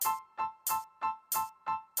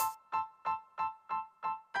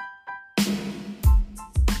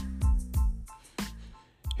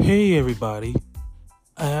Hey everybody,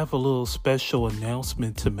 I have a little special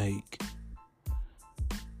announcement to make.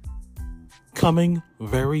 Coming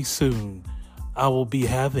very soon, I will be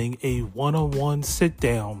having a one-on-one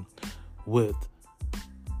sit-down with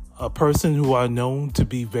a person who I know to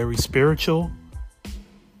be very spiritual,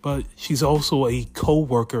 but she's also a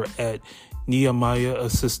co-worker at Nehemiah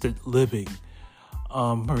Assisted Living.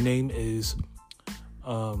 Her name is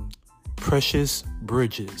Precious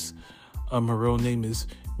Bridges. Her real name is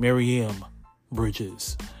Maryam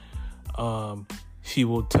Bridges. She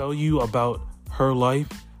will tell you about her life,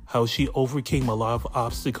 how she overcame a lot of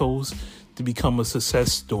obstacles to become a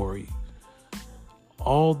success story.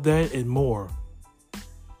 All that and more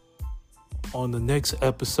on the next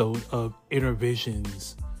episode of Inner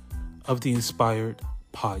Visions of the Inspired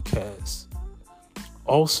Podcast.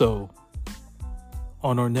 Also,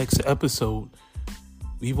 on our next episode,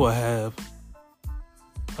 we will have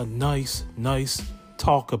a nice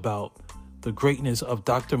talk about the greatness of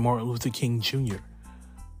Dr. Martin Luther King Jr.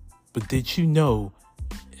 But did you know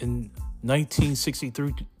in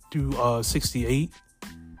 1963 through 68,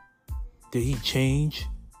 did he change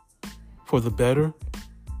for the better?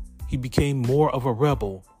 He became more of a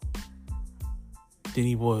rebel than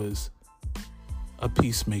he was a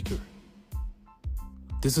peacemaker.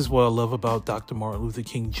 This is what I love about Dr. Martin Luther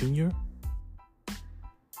King Jr.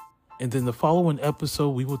 And then the following episode,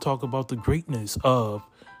 we will talk about the greatness of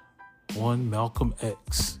one Malcolm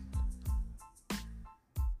X.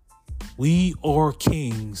 We Are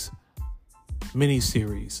Kings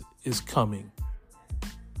miniseries is coming.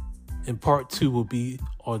 And part 2 will be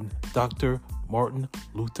on Dr. Martin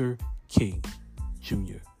Luther King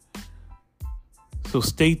Jr. So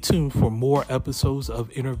stay tuned for more episodes of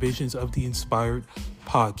Inner Visions of the Inspired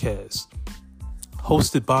Podcast,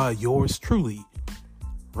 hosted by yours truly,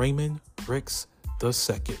 Raymond Ricks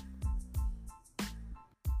II.